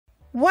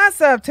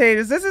What's up,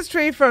 taters? This is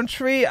Tree from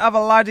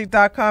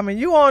treeofalogic.com, and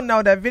you all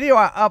know that video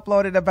I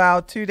uploaded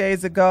about 2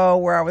 days ago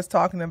where I was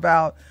talking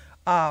about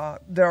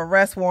the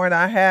arrest warrant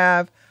I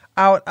have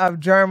out of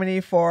Germany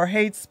for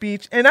hate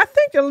speech. And I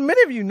think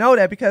many of you know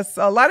that because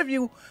a lot of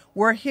you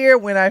were here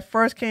when I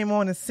first came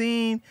on the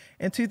scene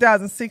in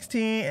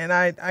 2016, and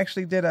I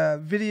actually did a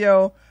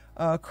video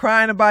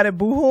crying about it,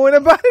 boo-hooing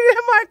about it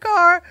in my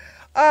car.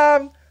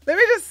 Let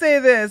me just say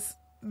this,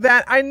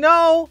 that I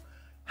know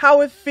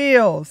how it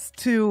feels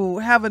to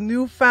have a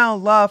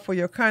newfound love for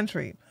your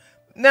country.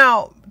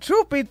 Now,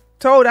 truth be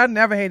told, I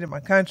never hated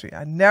my country.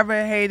 I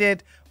never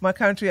hated my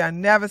country. I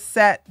never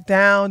sat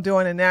down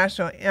during the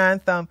national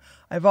anthem.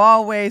 I've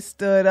always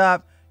stood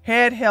up,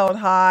 head held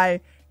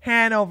high,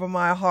 hand over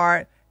my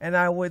heart, and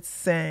I would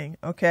sing,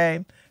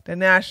 okay, the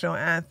national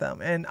anthem.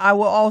 And I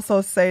will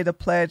also say the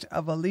Pledge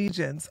of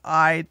Allegiance.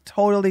 I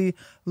totally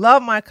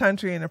love my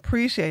country and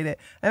appreciate it.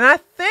 And I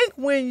think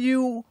when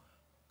you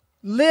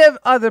live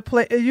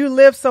you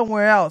live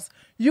somewhere else,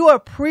 you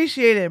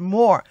appreciate it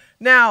more.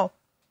 Now,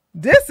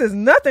 this is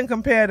nothing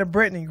compared to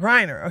Brittney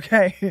Griner,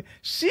 okay?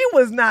 She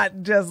was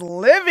not just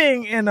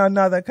living in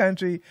another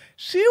country.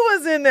 She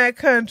was in that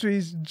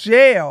country's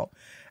jail.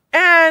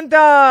 And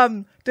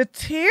the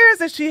tears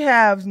that she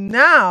has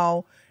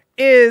now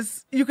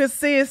is, you can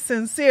see it's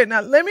sincere.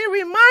 Now, let me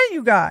remind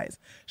you guys,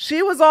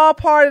 she was all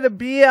part of the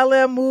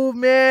BLM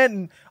movement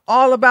and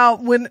all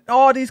about when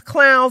all these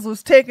clowns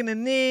was taking a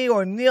knee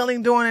or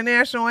kneeling during the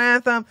national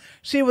anthem.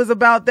 She was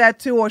about that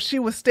too, or she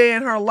would stay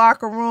in her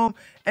locker room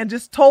and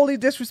just totally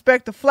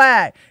disrespect the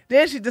flag.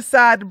 Then she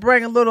decided to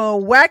bring a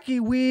little wacky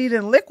weed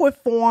in liquid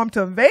form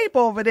to vape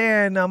over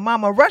there in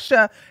Mama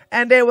Russia,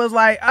 and they was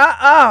like,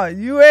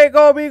 you ain't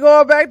gonna be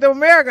going back to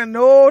America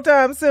no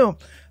time soon.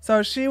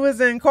 So she was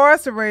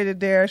incarcerated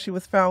there. She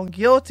was found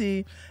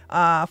guilty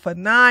for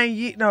 9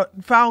 years. No,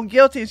 found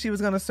guilty, and she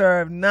was going to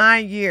serve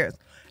 9 years.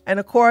 And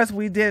of course,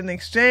 we did an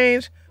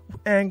exchange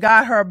and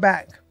got her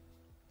back.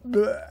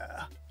 Blah.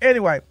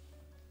 Anyway,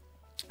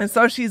 and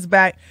so she's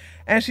back,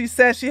 and she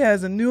says she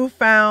has a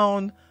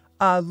newfound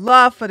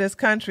love for this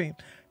country.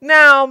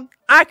 Now,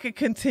 I could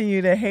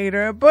continue to hate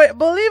her, but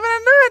believe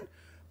it or not,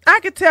 I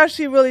could tell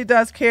she really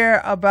does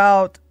care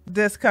about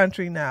this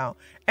country now.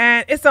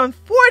 And it's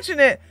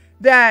unfortunate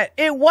that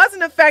it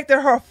wasn't the fact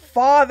that her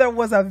father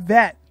was a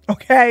vet,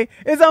 okay?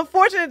 It's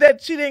unfortunate that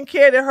she didn't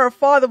care that her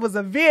father was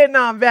a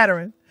Vietnam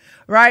veteran,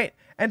 right?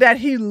 And that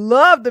he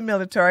loved the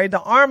military, the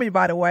army,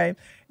 by the way.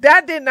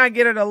 That did not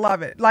get her to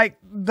love it. Like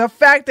the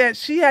fact that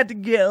she had to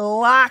get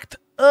locked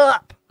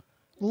up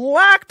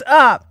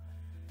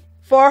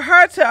for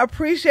her to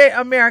appreciate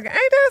America.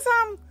 Ain't that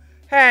something?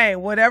 Hey,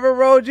 whatever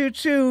road you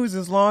choose,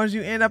 as long as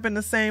you end up in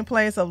the same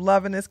place of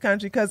loving this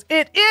country, because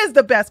it is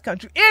the best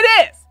country.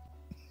 It is.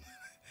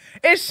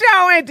 It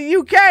sure ain't the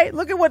UK.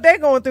 Look at what they're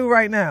going through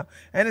right now.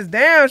 And it's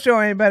damn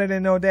sure ain't better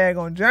than no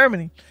daggone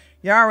Germany.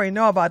 You already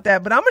know about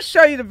that. But I'm going to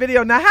show you the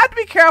video. Now, I have to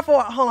be careful.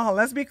 Hold on.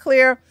 Let's be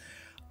clear.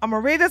 I'm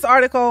going to read this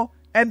article,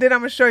 and then I'm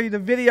going to show you the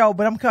video.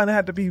 But I'm going to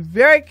have to be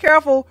very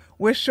careful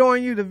with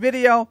showing you the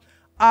video.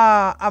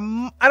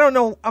 I don't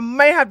know. I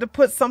may have to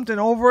put something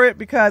over it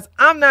because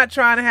I'm not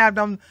trying to have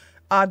them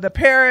the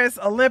Paris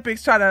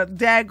Olympics try to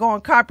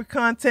daggone copy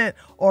content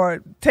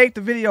or take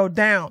the video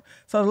down.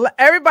 So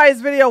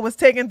everybody's video was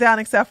taken down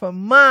except for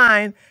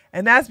mine,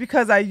 and that's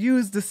because I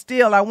used the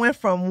still. I went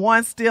from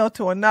one still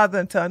to another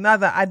and to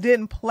another. I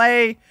didn't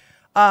play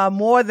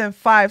more than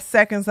 5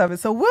 seconds of it.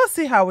 So we'll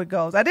see how it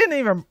goes. I didn't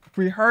even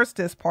rehearse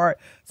this part.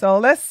 So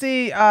let's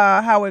see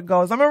how it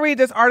goes. I'm going to read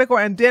this article,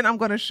 and then I'm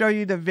going to show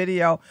you the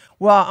video.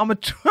 Well, I'm going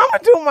to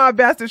do my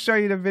best to show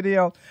you the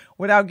video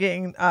without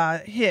getting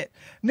hit.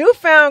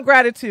 Newfound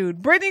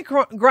gratitude. Brittney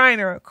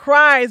Griner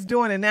cries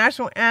during the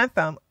national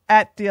anthem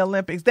at the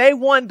Olympics. They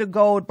won the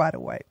gold, by the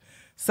way.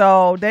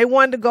 So they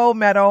won the gold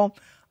medal.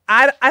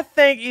 I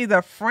think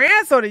either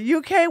France or the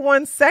UK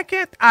won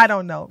second. I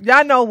don't know.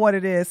 Y'all know what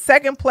it is.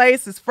 Second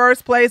place is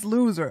first place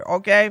loser,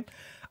 okay?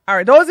 All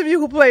right, those of you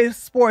who play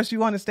sports,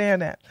 you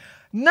understand that.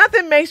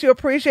 Nothing makes you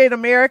appreciate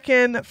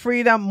American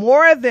freedom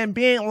more than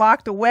being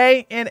locked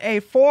away in a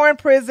foreign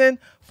prison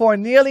for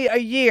nearly a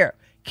year.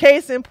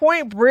 Case in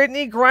point,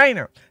 Brittney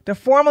Griner, the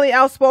formerly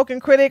outspoken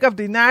critic of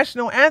the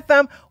national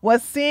anthem,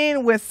 was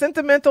seen with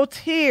sentimental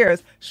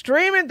tears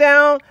streaming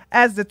down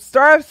as the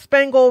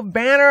Star-Spangled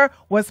Banner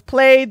was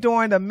played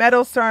during the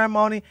medal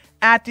ceremony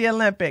at the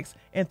Olympics.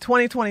 In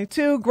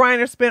 2022,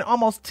 Griner spent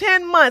almost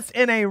 10 months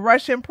in a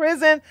Russian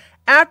prison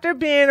after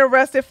being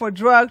arrested for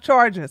drug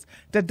charges.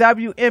 The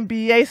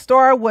WNBA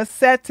star was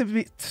set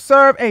to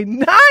serve a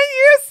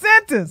 9-year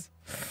sentence.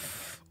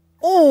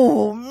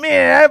 Oh,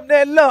 man,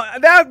 look,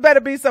 that better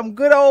be some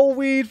good old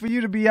weed for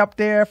you to be up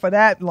there for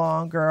that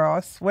long, girl. I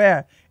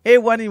swear,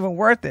 it wasn't even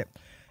worth it.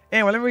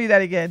 Anyway, let me read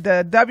that again.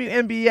 The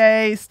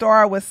WNBA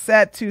star was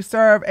set to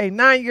serve a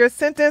 9-year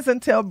sentence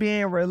until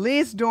being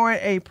released during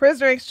a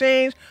prisoner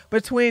exchange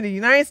between the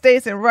United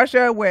States and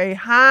Russia, where a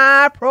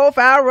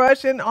high-profile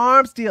Russian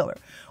arms dealer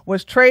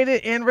was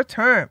traded in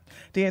return.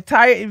 The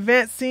entire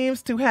event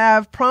seems to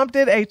have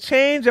prompted a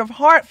change of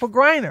heart for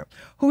Griner,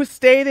 who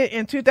stated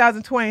in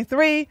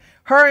 2023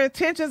 her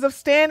intentions of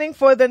standing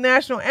for the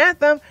national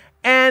anthem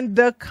and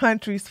the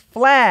country's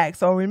flag.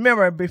 So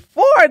remember,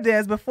 before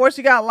this, before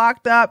she got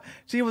locked up,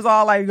 she was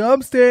all like,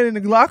 I'm staying in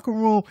the locker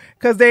room,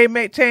 because they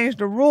changed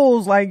the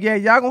rules. Like, yeah,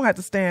 y'all gonna have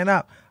to stand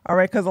up. All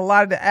right, because a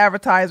lot of the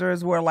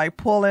advertisers were like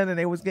pulling and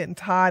they was getting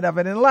tired of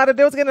it. And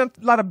they was getting a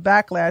lot of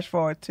backlash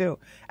for it too,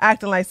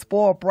 acting like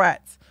spoiled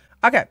brats.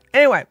 Okay,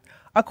 anyway,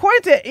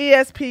 according to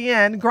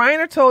ESPN,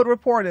 Griner told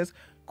reporters,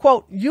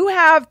 quote, "You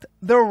have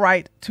the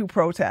right to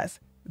protest,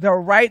 the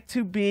right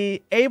to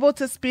be able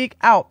to speak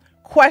out,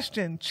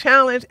 question,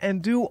 challenge,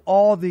 and do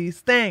all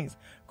these things."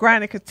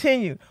 Griner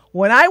continued,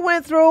 "When I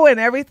went through and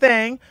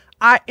everything,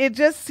 it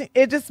just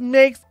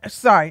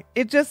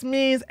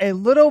means a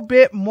little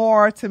bit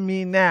more to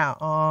me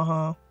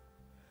now."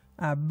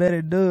 I bet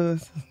it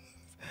does.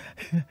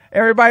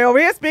 Everybody over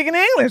here speaking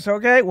English,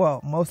 okay?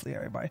 Well, mostly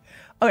everybody.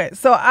 Okay,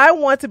 so I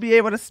want to be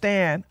able to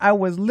stand. I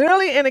was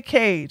literally in a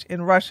cage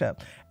in Russia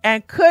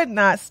and could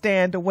not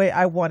stand the way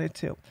I wanted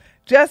to.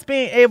 Just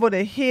being able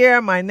to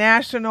hear my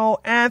national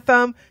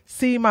anthem,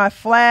 see my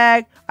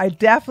flag, I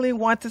definitely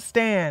want to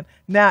stand.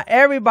 Now,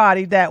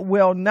 everybody that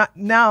will not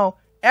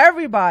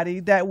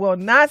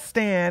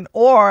stand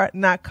or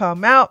not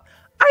come out,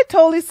 I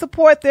totally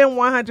support them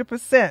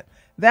 100%.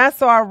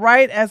 That's our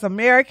right as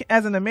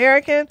an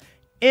American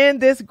in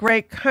this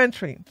great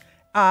country.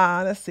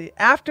 Let's see.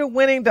 After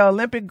winning the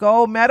Olympic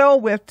gold medal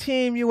with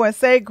Team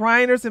USA,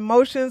 Griner's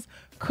emotions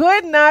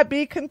could not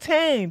be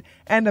contained,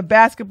 and the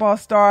basketball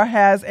star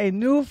has a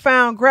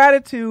newfound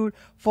gratitude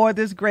for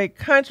this great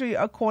country,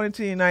 according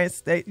to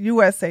the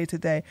USA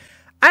Today.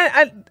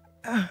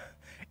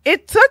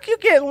 It took you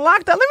getting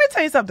locked up. Let me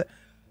tell you something.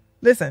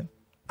 Listen,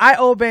 I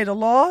obey the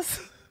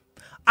laws.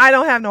 I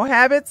don't have no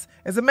habits.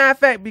 As a matter of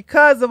fact,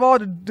 because of all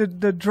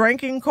the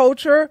drinking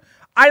culture,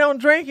 I don't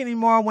drink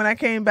anymore when I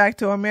came back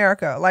to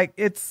America. Like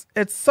it's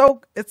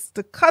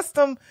the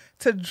custom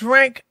to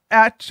drink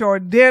at your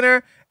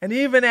dinner and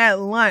even at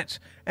lunch.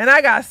 And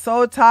I got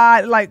so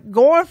tired, like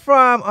going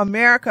from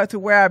America to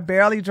where I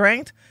barely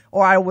drank,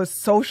 or I was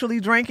socially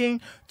drinking,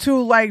 to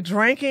like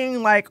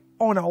drinking like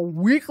on a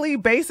weekly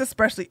basis,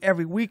 especially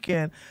every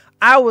weekend.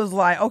 I was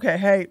like, okay,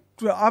 hey,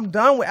 I'm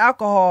done with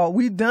alcohol.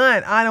 We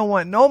done. I don't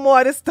want no more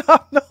of this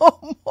stuff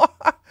no more.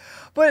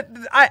 But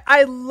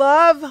I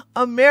love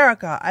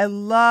America. I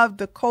love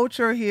the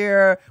culture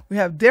here. We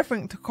have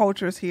different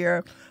cultures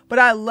here, but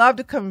I love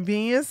the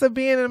convenience of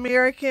being an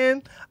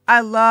American.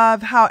 I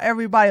love how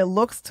everybody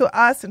looks to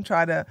us and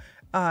try to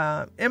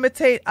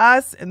imitate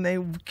us, and they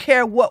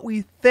care what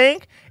we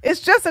think. It's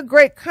just a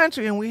great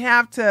country, and we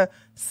have to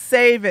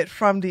save it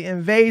from the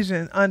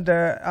invasion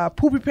under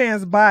Poopy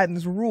Pants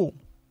Biden's rule.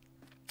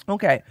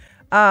 Okay,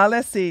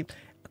 let's see.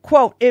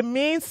 Quote, "It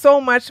means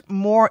so much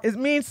more. It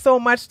means so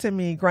much to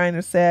me,"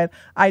 Griner said.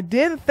 "I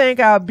didn't think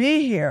I'd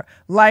be here,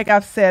 like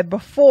I've said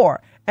before.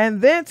 And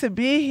then to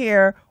be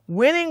here,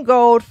 winning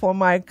gold for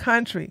my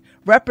country,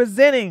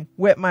 representing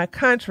with my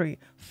country,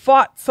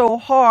 fought so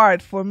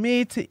hard for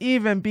me to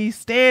even be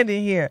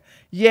standing here.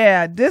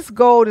 Yeah, this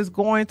gold is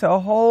going to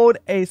hold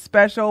a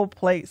special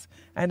place."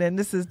 And then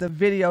this is the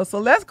video. So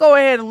let's go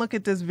ahead and look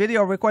at this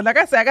video record. Like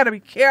I said, I got to be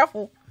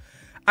careful.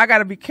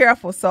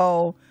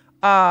 So,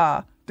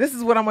 this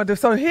is what I'm going to do.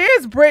 So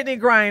here's Brittney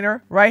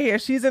Griner right here.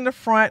 She's in the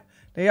front.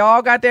 They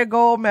all got their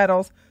gold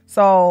medals.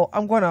 So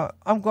I'm going to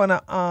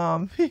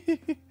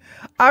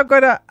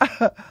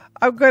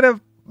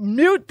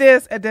mute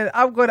this, and then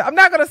I'm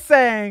not going to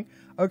sing.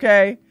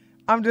 Okay.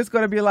 I'm just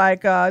going to be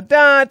like, dun,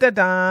 dun, dun,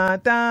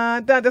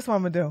 dun, dun. That's what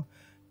I'm going to do.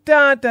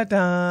 Dun, dun,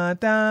 dun,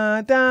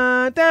 dun,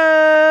 dun,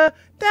 dun,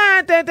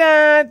 dun, dun,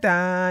 dun,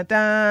 dun,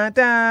 dun,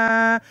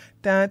 dun.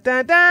 Dun,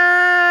 dun,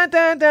 dun,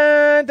 dun,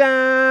 dun,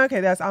 dun.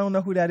 Okay, I don't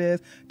know who that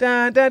is.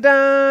 Dun, dun,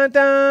 dun,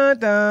 dun,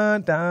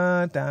 dun,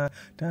 dun, dun,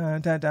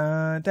 dun, dun,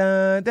 dun,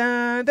 dun, dun,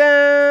 dun,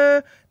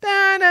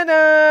 dun,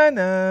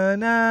 dun,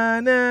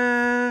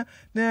 dun,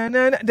 dun,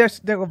 dun.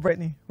 There go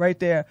Brittney right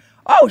there.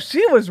 Oh,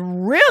 she was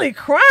really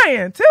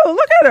crying too.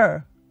 Look at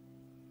her.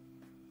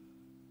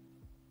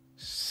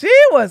 She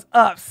was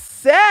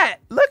upset.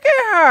 Look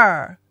at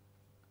her.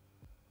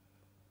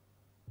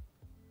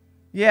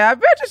 Yeah, I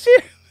bet you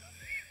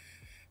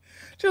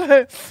she's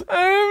like,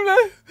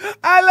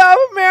 I love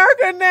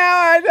America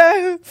now.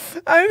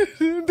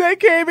 They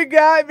came and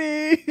got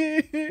me.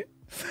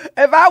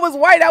 If I was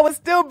white, I would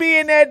still be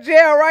in that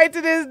jail right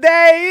to this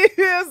day.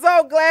 I'm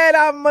so glad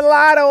I'm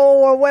mulatto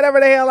or whatever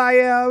the hell I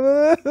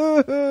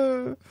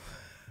am.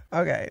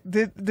 Okay,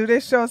 do they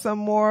show some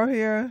more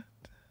here?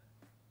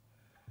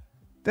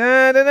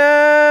 Da da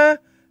da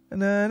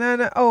da da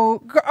da. Oh,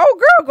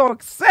 girl, gonna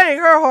sing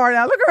her heart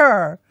out. Look at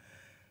her.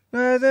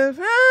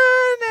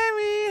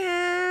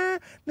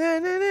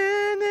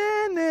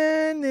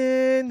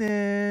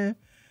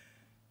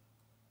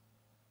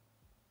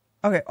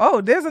 Okay.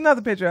 Oh, there's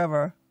another picture of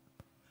her.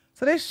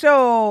 So they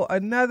show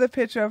another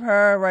picture of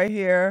her right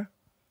here.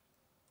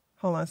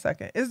 Hold on a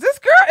second. Is this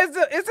girl?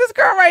 Is this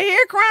girl right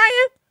here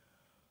crying?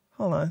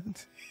 Hold on.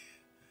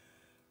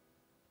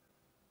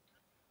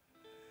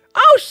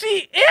 Oh,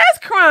 she is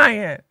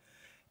crying.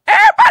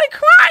 Everybody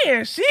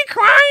crying. She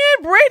crying.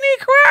 Brittney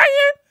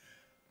crying.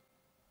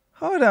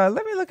 Hold on.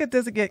 Let me look at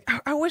this again.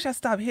 I wish I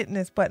stopped hitting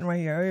this button right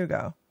here. Here you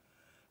go.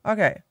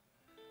 Okay.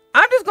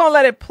 I'm just going to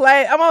let it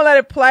play. I'm going to let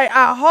it play.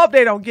 I hope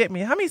they don't get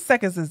me. How many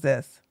seconds is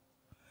this?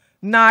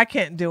 No, I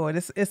can't do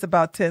it. It's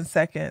about 10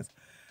 seconds.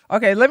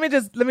 Okay, let me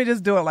just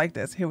do it like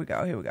this. Here we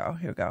go. Here we go.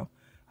 Here we go.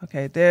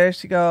 Okay, there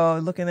she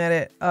goes, looking at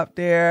it up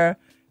there.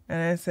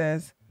 And it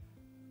says,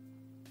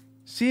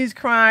 she's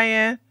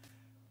crying.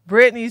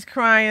 Brittney's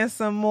crying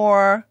some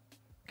more.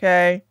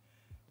 Okay.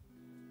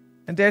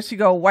 And there she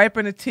go,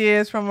 wiping the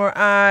tears from her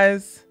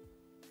eyes.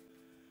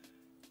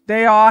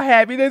 They all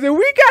happy. They say,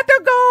 we got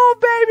the gold,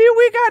 baby.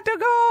 We got the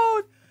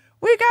gold.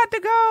 We got the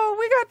gold.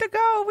 We got the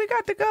gold. We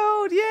got the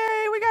gold.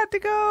 Yay, we got the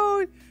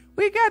gold.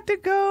 We got the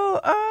gold.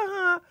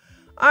 Uh-huh.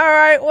 All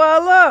right.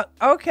 Well, look.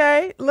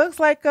 Okay. Looks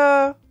like,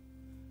 hold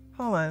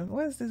on.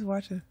 What is this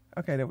watching?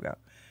 Okay, there we go.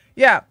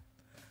 Yeah.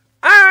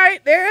 All right.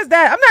 There's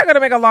that. I'm not going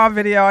to make a long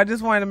video. I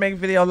just wanted to make a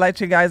video,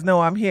 let you guys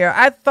know I'm here.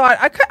 I thought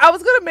I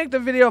was going to make the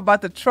video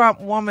about the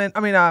Trump woman. I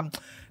mean,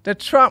 the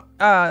Trump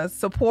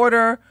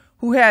supporter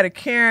who had a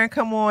Karen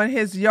come on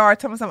his yard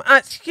telling him,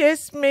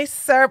 excuse me,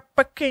 sir,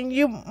 but can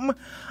you,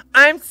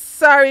 I'm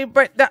sorry,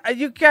 but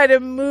you got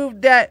to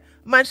move that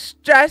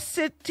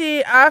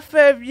monstrosity off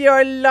of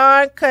your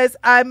lawn because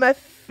I'm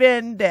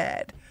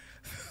offended.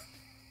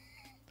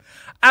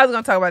 I was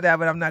going to talk about that,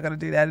 but I'm not going to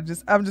do that.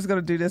 I'm just going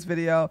to do this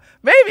video.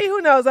 Maybe,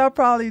 who knows, I'll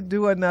probably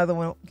do another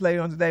one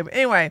later on today. But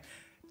anyway,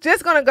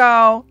 just going to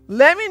go.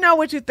 Let me know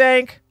what you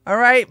think. All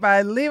right,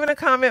 by leaving a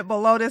comment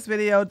below this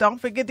video. Don't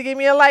forget to give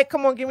me a like.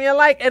 Come on, give me a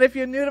like. And if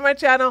you're new to my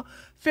channel,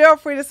 feel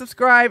free to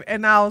subscribe.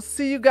 And I'll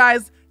see you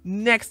guys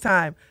next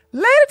time.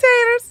 Later,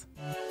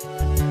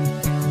 taters.